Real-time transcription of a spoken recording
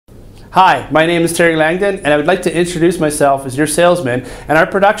Hi, my name is Terry Langdon and I would like to introduce myself as your salesman, and our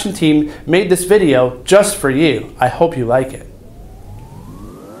production team made this video just for you. I hope you like it.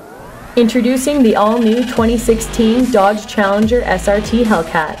 Introducing the all-new 2016 Dodge Challenger SRT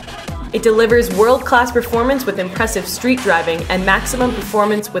Hellcat. It delivers world-class performance with impressive street driving and maximum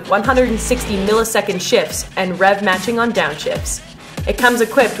performance with 160 millisecond shifts and rev matching on downshifts. It comes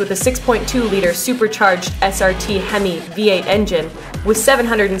equipped with a 6.2-liter supercharged SRT Hemi V8 engine with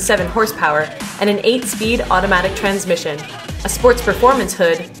 707 horsepower and an 8-speed automatic transmission, a sports performance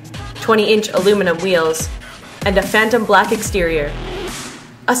hood, 20-inch aluminum wheels, and a phantom black exterior.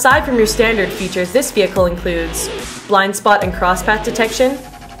 Aside from your standard features, this vehicle includes blind spot and crosspath detection,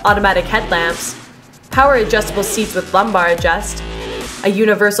 automatic headlamps, power adjustable seats with lumbar adjust, a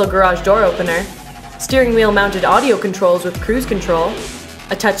universal garage door opener, steering wheel mounted audio controls with cruise control,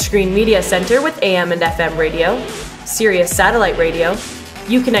 a touchscreen media center with AM and FM radio, Sirius satellite radio,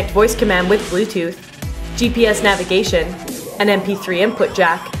 Uconnect voice command with Bluetooth, GPS navigation, an MP3 input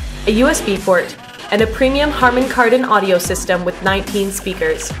jack, a USB port, and a premium Harman Kardon audio system with 19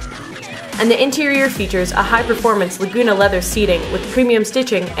 speakers. And the interior features a high-performance Laguna leather seating with premium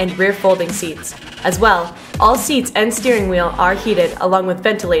stitching and rear folding seats. As well, all seats and steering wheel are heated along with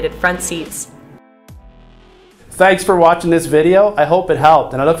ventilated front seats. Thanks for watching this video. I hope it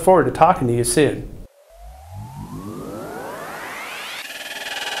helped and I look forward to talking to you soon.